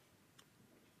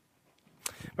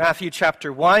Matthew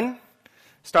chapter 1,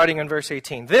 starting in verse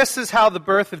 18. This is how the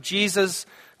birth of Jesus,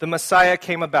 the Messiah,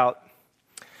 came about.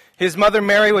 His mother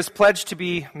Mary was pledged to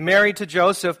be married to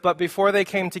Joseph, but before they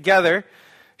came together,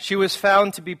 she was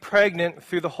found to be pregnant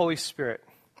through the Holy Spirit.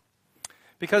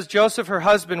 Because Joseph, her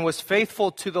husband, was faithful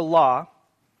to the law,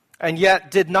 and yet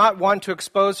did not want to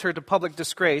expose her to public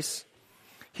disgrace,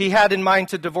 he had in mind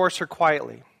to divorce her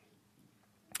quietly.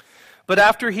 But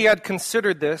after he had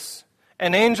considered this,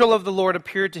 an angel of the Lord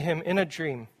appeared to him in a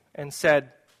dream and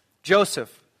said,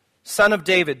 Joseph, son of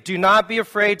David, do not be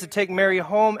afraid to take Mary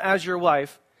home as your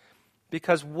wife,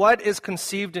 because what is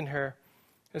conceived in her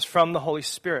is from the Holy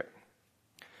Spirit.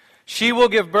 She will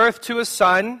give birth to a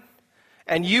son,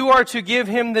 and you are to give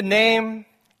him the name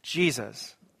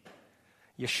Jesus,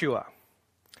 Yeshua,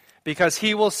 because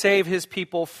he will save his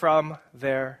people from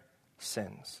their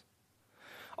sins.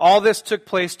 All this took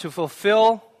place to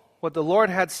fulfill what the Lord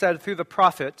had said through the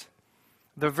prophet,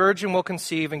 the virgin will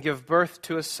conceive and give birth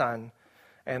to a son,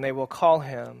 and they will call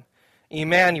him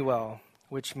Emmanuel,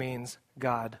 which means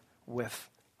God with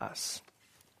us.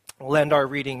 We'll end our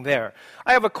reading there.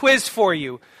 I have a quiz for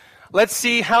you. Let's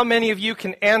see how many of you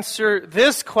can answer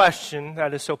this question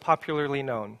that is so popularly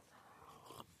known.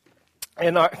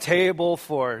 In our table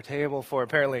four,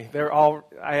 apparently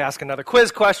I ask another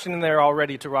quiz question and they're all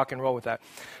ready to rock and roll with that.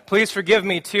 Please forgive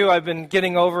me too, I've been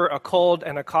getting over a cold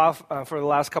and a cough for the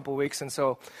last couple of weeks, and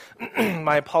so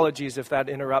my apologies if that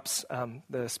interrupts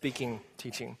the speaking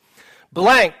teaching.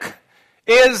 Blank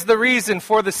is the reason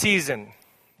for the season.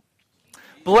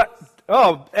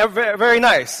 Very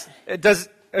nice. Does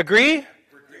agree?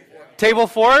 Table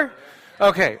 4?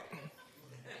 Okay.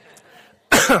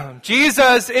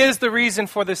 Jesus is the reason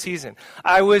for the season.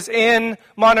 I was in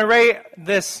Monterey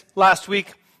this last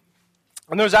week,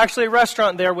 and there was actually a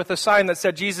restaurant there with a sign that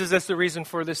said, Jesus is the reason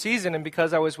for the season. And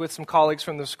because I was with some colleagues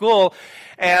from the school,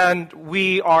 and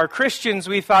we are Christians,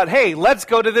 we thought, hey, let's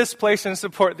go to this place and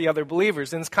support the other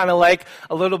believers. And it's kind of like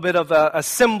a little bit of a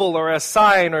symbol or a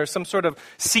sign or some sort of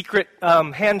secret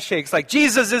handshakes, like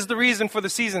Jesus is the reason for the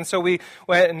season. So we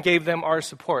went and gave them our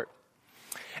support.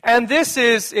 And this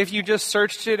is, if you just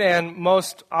searched it, and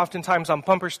most oftentimes on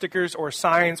bumper stickers or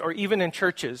signs or even in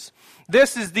churches,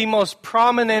 this is the most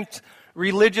prominent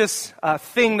religious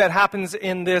thing that happens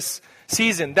in this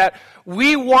season. That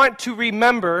we want to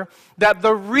remember that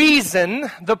the reason,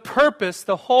 the purpose,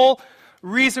 the whole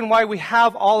reason why we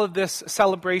have all of this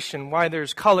celebration, why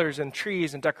there's colors and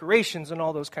trees and decorations and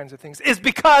all those kinds of things, is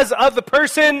because of the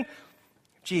person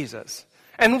Jesus.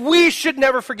 And we should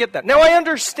never forget that. Now, I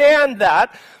understand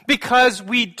that because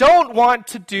we don't want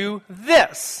to do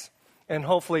this. And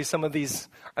hopefully some of these,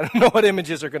 I don't know what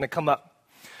images are going to come up.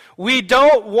 We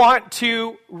don't want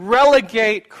to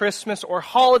relegate Christmas or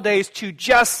holidays to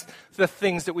just the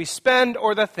things that we spend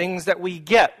or the things that we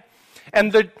get.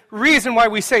 And the reason why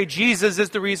we say Jesus is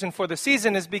the reason for the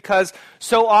season is because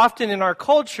so often in our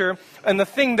culture, and the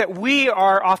thing that we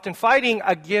are often fighting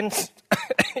against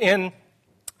in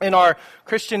our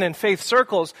Christian and faith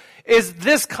circles, is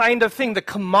this kind of thing, the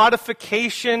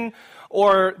commodification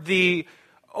or the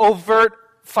overt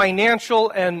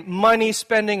financial and money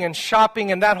spending and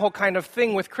shopping and that whole kind of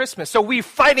thing with Christmas. So we're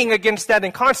fighting against that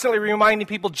and constantly reminding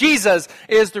people Jesus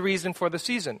is the reason for the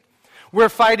season. We're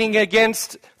fighting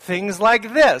against things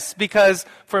like this because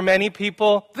for many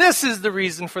people, this is the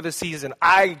reason for the season.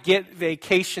 I get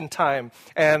vacation time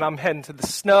and I'm heading to the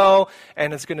snow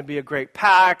and it's going to be a great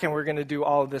pack and we're going to do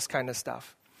all of this kind of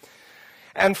stuff.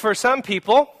 And for some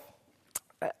people,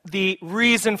 the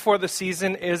reason for the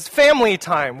season is family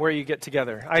time where you get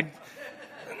together.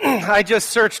 I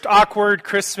just searched awkward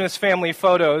Christmas family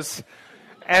photos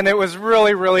and it was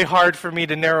really, really hard for me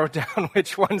to narrow down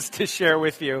which ones to share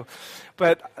with you.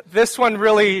 But this one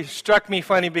really struck me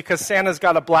funny because Santa's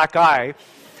got a black eye,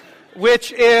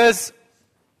 which is,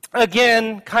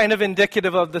 again, kind of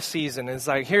indicative of the season. It's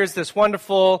like, here's this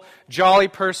wonderful, jolly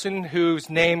person who's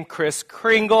named Kris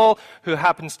Kringle, who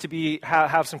happens to be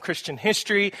have some Christian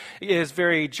history, is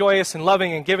very joyous and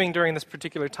loving and giving during this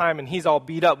particular time, and he's all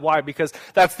beat up. Why? Because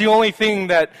that's the only thing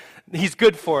that he's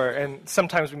good for, and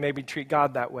sometimes we maybe treat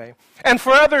God that way. And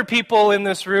for other people in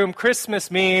this room, Christmas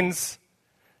means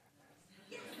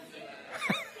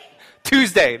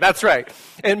Tuesday, that's right.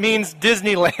 It means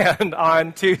Disneyland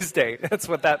on Tuesday. That's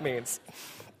what that means.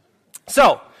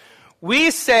 So,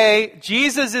 we say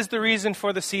Jesus is the reason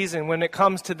for the season when it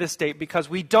comes to this date because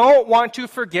we don't want to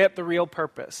forget the real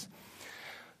purpose.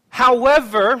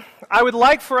 However, I would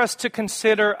like for us to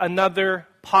consider another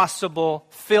possible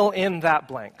fill in that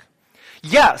blank.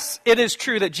 Yes, it is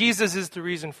true that Jesus is the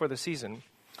reason for the season.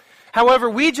 However,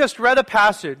 we just read a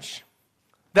passage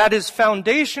that is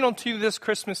foundational to this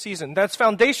Christmas season, that's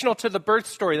foundational to the birth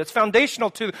story, that's foundational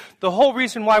to the whole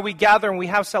reason why we gather and we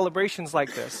have celebrations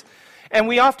like this. And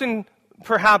we often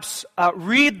perhaps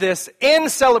read this in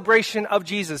celebration of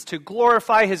Jesus, to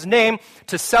glorify his name,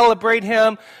 to celebrate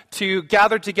him, to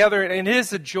gather together. And it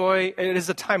is a joy, it is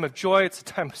a time of joy, it's a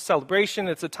time of celebration,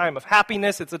 it's a time of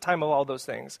happiness, it's a time of all those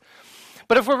things.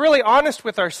 But if we're really honest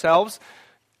with ourselves,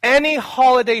 any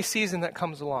holiday season that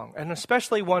comes along, and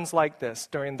especially ones like this,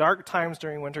 during dark times,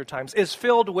 during winter times, is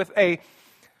filled with a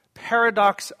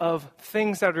paradox of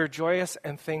things that are joyous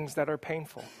and things that are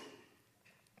painful.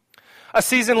 A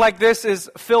season like this is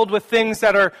filled with things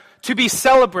that are to be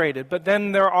celebrated, but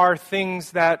then there are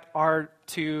things that are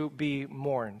to be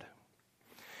mourned.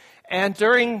 And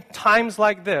during times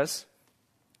like this,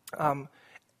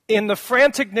 in the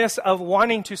franticness of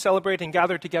wanting to celebrate and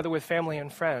gather together with family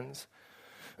and friends,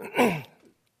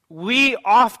 we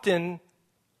often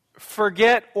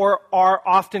forget or are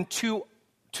often too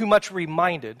much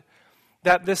reminded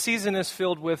that this season is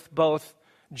filled with both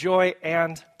joy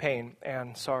and pain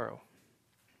and sorrow.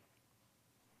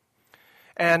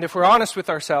 And if we're honest with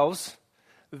ourselves,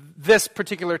 this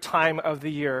particular time of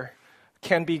the year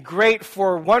can be great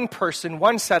for one person,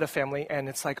 one set of family, and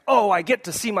it's like, oh, I get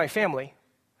to see my family.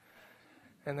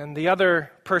 And then the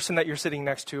other person that you're sitting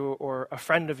next to or a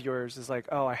friend of yours is like,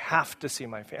 oh, I have to see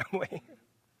my family.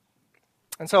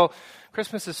 And so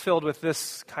Christmas is filled with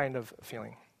this kind of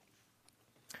feeling.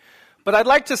 But I'd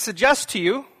like to suggest to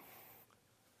you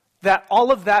that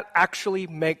all of that actually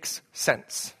makes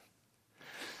sense.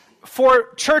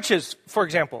 For churches, for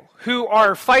example, who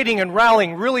are fighting and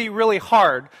rallying really, really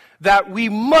hard, that we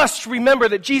must remember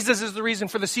that Jesus is the reason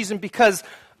for the season because,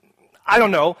 I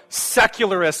don't know,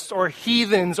 secularists or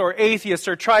heathens or atheists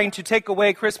are trying to take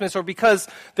away Christmas, or because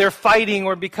they're fighting,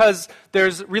 or because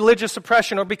there's religious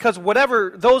oppression, or because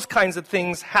whatever those kinds of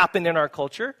things happen in our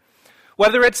culture.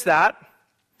 Whether it's that,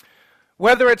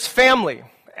 whether it's family,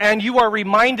 and you are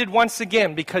reminded once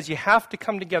again, because you have to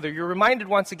come together, you're reminded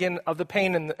once again of the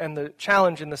pain and the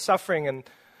challenge and the suffering and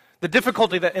the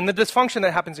difficulty that, and the dysfunction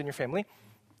that happens in your family.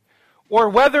 Or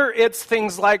whether it's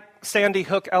things like Sandy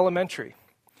Hook Elementary,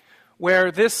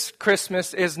 where this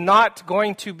Christmas is not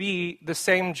going to be the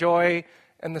same joy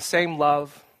and the same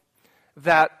love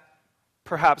that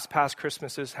perhaps past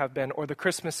Christmases have been, or the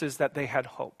Christmases that they had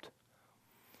hoped.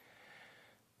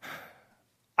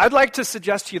 I'd like to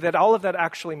suggest to you that all of that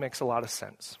actually makes a lot of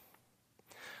sense.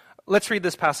 Let's read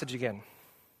this passage again.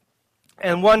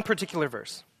 And one particular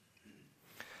verse.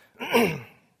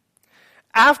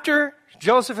 After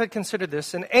Joseph had considered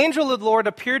this, an angel of the Lord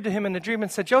appeared to him in a dream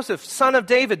and said, Joseph, son of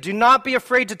David, do not be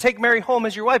afraid to take Mary home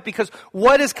as your wife, because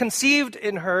what is conceived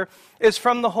in her is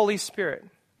from the Holy Spirit.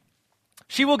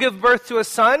 She will give birth to a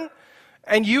son,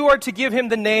 and you are to give him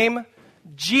the name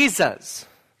Jesus.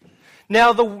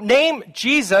 Now, the name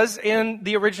Jesus in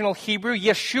the original Hebrew,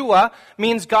 Yeshua,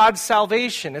 means God's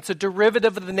salvation. It's a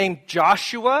derivative of the name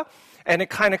Joshua, and it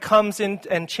kind of comes in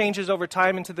and changes over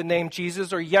time into the name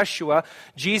Jesus or Yeshua.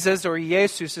 Jesus or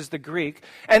Jesus is the Greek.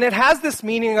 And it has this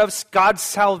meaning of God's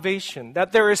salvation,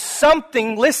 that there is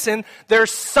something, listen,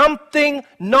 there's something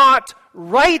not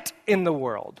right in the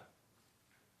world.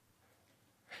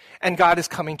 And God is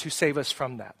coming to save us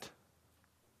from that.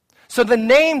 So the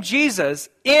name Jesus,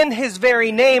 in his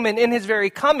very name and in his very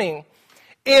coming,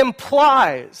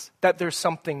 implies that there's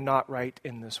something not right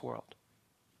in this world.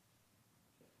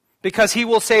 Because he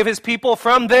will save his people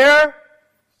from their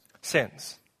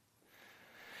sins.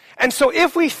 And so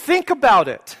if we think about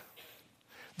it,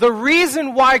 the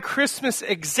reason why Christmas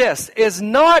exists is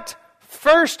not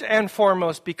first and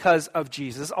foremost because of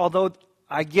Jesus, although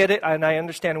I get it and I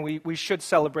understand we should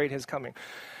celebrate his coming.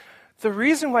 The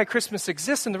reason why Christmas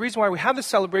exists and the reason why we have this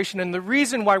celebration and the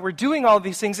reason why we're doing all of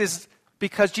these things is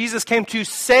because Jesus came to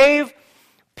save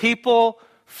people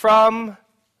from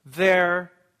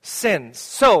their sins.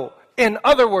 So, in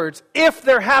other words, if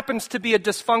there happens to be a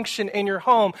dysfunction in your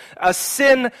home, a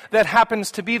sin that happens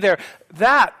to be there,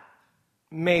 that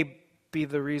may be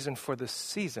the reason for the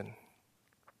season.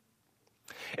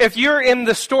 If you're in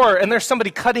the store and there's somebody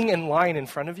cutting in line in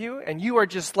front of you and you are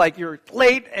just like, you're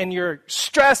late and you're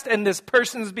stressed and this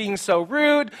person's being so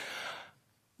rude,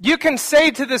 you can say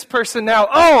to this person now,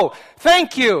 oh,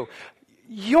 thank you.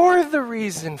 You're the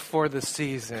reason for the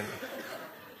season.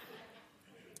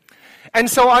 And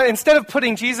so instead of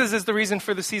putting Jesus as the reason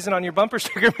for the season on your bumper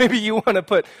sticker, maybe you want to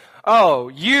put, oh,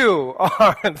 you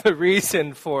are the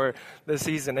reason for the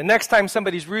season. And next time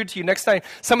somebody's rude to you, next time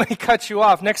somebody cuts you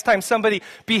off, next time somebody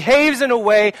behaves in a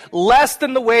way less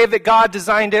than the way that God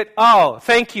designed it, oh,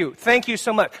 thank you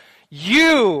so much.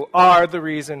 You are the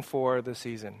reason for the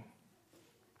season.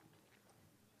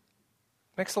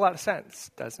 Makes a lot of sense,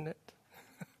 doesn't it?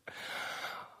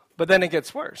 But then it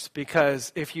gets worse,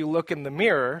 because if you look in the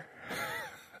mirror,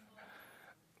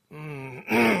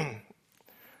 oh,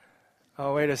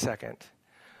 wait a second.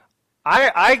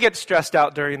 I get stressed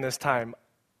out during this time.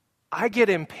 I get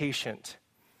impatient.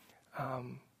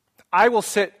 I will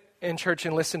sit in church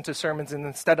and listen to sermons, and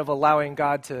instead of allowing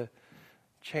God to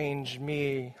change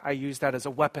me, I use that as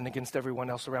a weapon against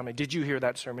everyone else around me. Did you hear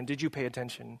that sermon? Did you pay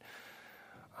attention?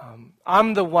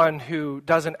 I'm the one who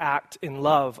doesn't act in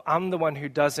love. I'm the one who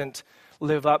doesn't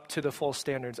live up to the full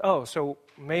standards. Oh, so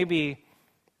maybe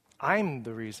I'm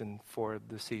the reason for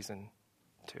the season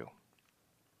too.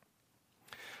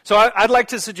 So I'd like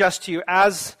to suggest to you,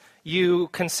 as you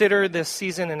consider this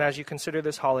season and as you consider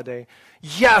this holiday,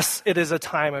 yes, it is a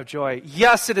time of joy.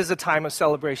 Yes, it is a time of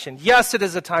celebration. Yes, it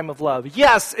is a time of love.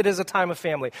 Yes, it is a time of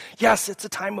family. Yes, it's a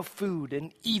time of food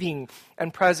and eating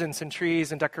and presents and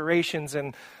trees and decorations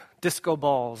and disco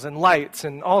balls and lights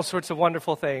and all sorts of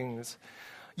wonderful things.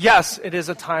 Yes, it is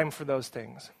a time for those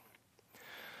things.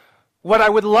 What I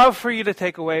would love for you to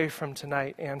take away from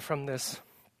tonight and from this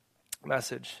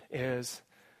message is,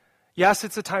 yes,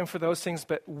 it's a time for those things,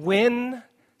 but when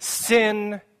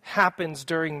sin happens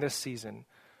during this season,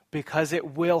 because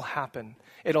it will happen,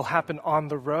 it'll happen on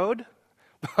the road.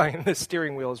 Behind the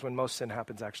steering wheel is when most sin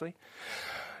happens, actually.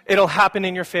 It'll happen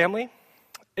in your family.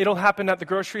 It'll happen at the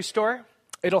grocery store.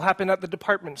 It'll happen at the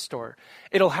department store.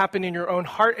 It'll happen in your own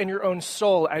heart and your own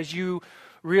soul as you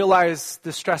realize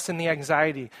the stress and the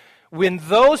anxiety. When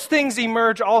those things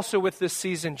emerge also with this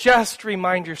season, just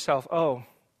remind yourself, oh,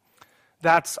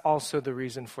 that's also the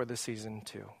reason for the season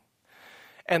too.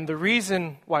 And the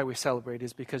reason why we celebrate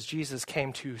is because Jesus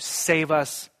came to save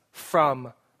us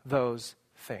from those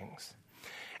things.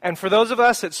 And for those of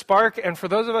us at Spark, and for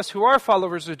those of us who are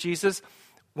followers of Jesus,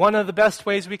 one of the best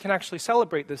ways we can actually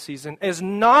celebrate this season is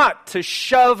not to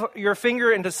shove your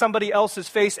finger into somebody else's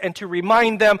face and to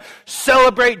remind them,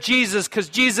 celebrate Jesus, because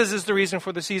Jesus is the reason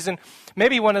for the season.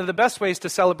 Maybe one of the best ways to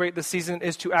celebrate the season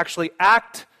is to actually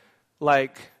act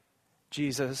like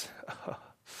Jesus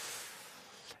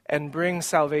and bring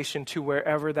salvation to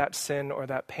wherever that sin or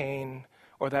that pain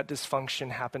or that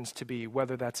dysfunction happens to be,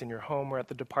 whether that's in your home or at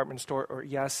the department store or,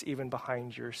 yes, even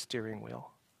behind your steering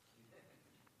wheel,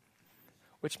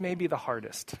 which may be the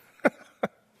hardest.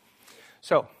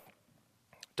 So,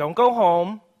 don't go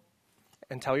home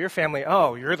and tell your family,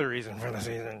 oh, you're the reason for the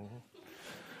season.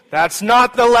 That's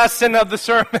not the lesson of the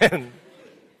sermon.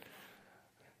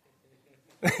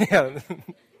 Yeah.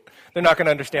 They're not going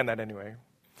to understand that anyway.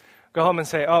 Go home and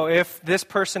say, oh, if this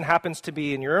person happens to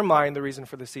be in your mind the reason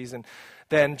for the season,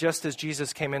 then just as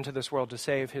Jesus came into this world to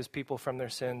save his people from their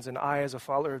sins, and I as a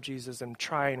follower of Jesus am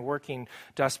trying, working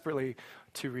desperately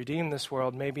to redeem this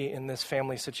world, maybe in this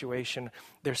family situation,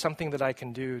 there's something that I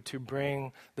can do to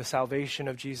bring the salvation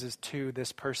of Jesus to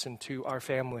this person, to our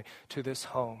family, to this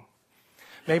home.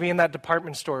 Maybe in that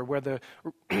department store where the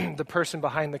person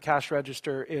behind the cash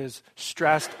register is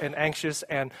stressed and anxious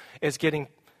and is getting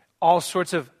all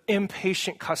sorts of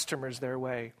impatient customers their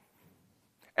way.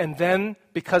 And then,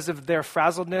 because of their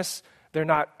frazzledness, they're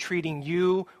not treating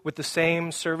you with the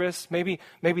same service. Maybe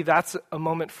that's a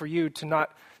moment for you to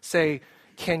not say,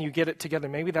 can you get it together?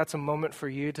 Maybe that's a moment for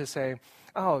you to say,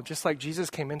 oh, just like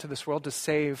Jesus came into this world to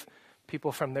save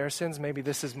people from their sins, maybe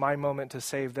this is my moment to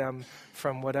save them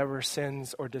from whatever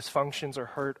sins or dysfunctions or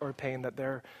hurt or pain that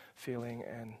they're feeling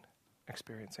and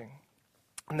experiencing.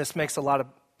 And this makes a lot of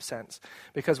sense,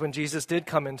 because when Jesus did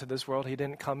come into this world, he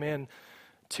didn't come in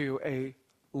to a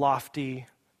lofty,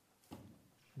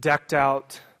 decked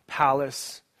out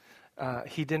palace.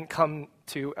 He didn't come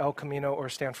to El Camino or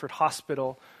Stanford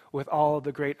Hospital with all of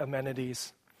the great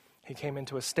amenities. He came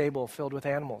into a stable filled with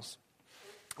animals.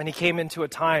 And he came into a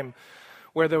time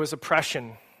where there was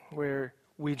oppression, where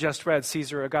we just read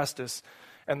Caesar Augustus,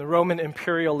 and the Roman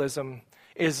imperialism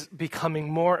is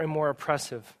becoming more and more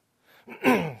oppressive,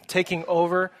 taking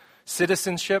over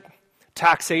citizenship,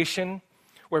 taxation,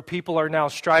 where people are now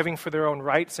striving for their own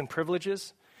rights and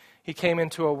privileges. He came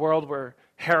into a world where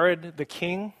Herod the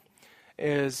king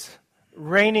is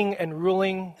reigning and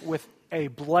ruling with a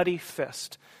bloody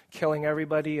fist, killing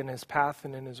everybody in his path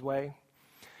and in his way.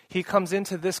 He comes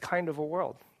into this kind of a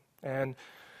world. And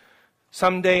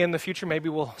someday in the future, maybe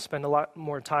we'll spend a lot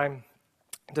more time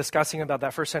discussing about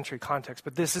that first century context.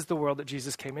 But this is the world that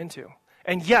Jesus came into.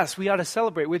 And yes, we ought to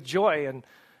celebrate with joy and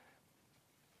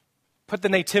put the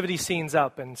nativity scenes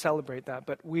up and celebrate that.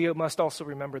 But we must also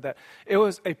remember that it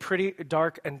was a pretty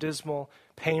dark and dismal,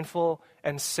 painful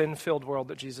and sin-filled world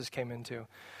that Jesus came into.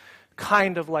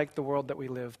 Kind of like the world that we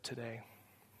live today.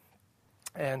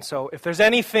 And so if there's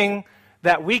anything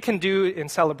that we can do in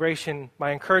celebration,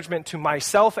 my encouragement to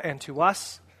myself and to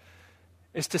us,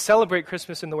 is to celebrate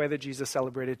Christmas in the way that Jesus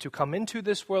celebrated, to come into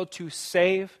this world to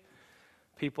save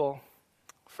people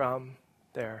from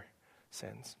their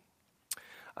sins.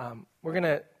 We're going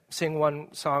to sing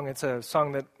one song. It's a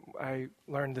song that I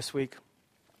learned this week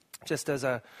just as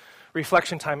a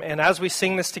reflection time. And as we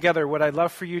sing this together, what I'd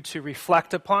love for you to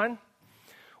reflect upon,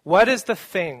 what is the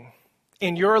thing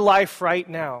in your life right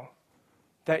now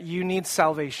that you need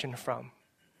salvation from?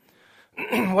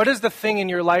 What is the thing in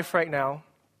your life right now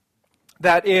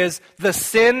that is the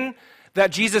sin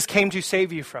that Jesus came to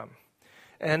save you from?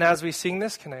 And as we sing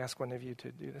this, can I ask one of you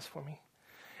to do this for me?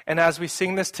 And as we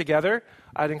sing this together,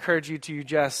 I'd encourage you to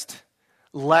just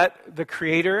let the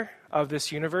creator of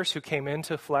this universe who came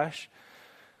into flesh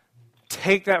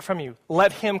take that from you.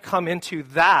 Let him come into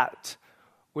that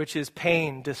which is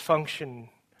pain, dysfunction,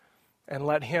 and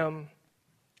let him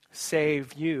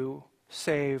save you,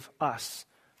 save us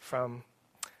from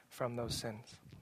those sins.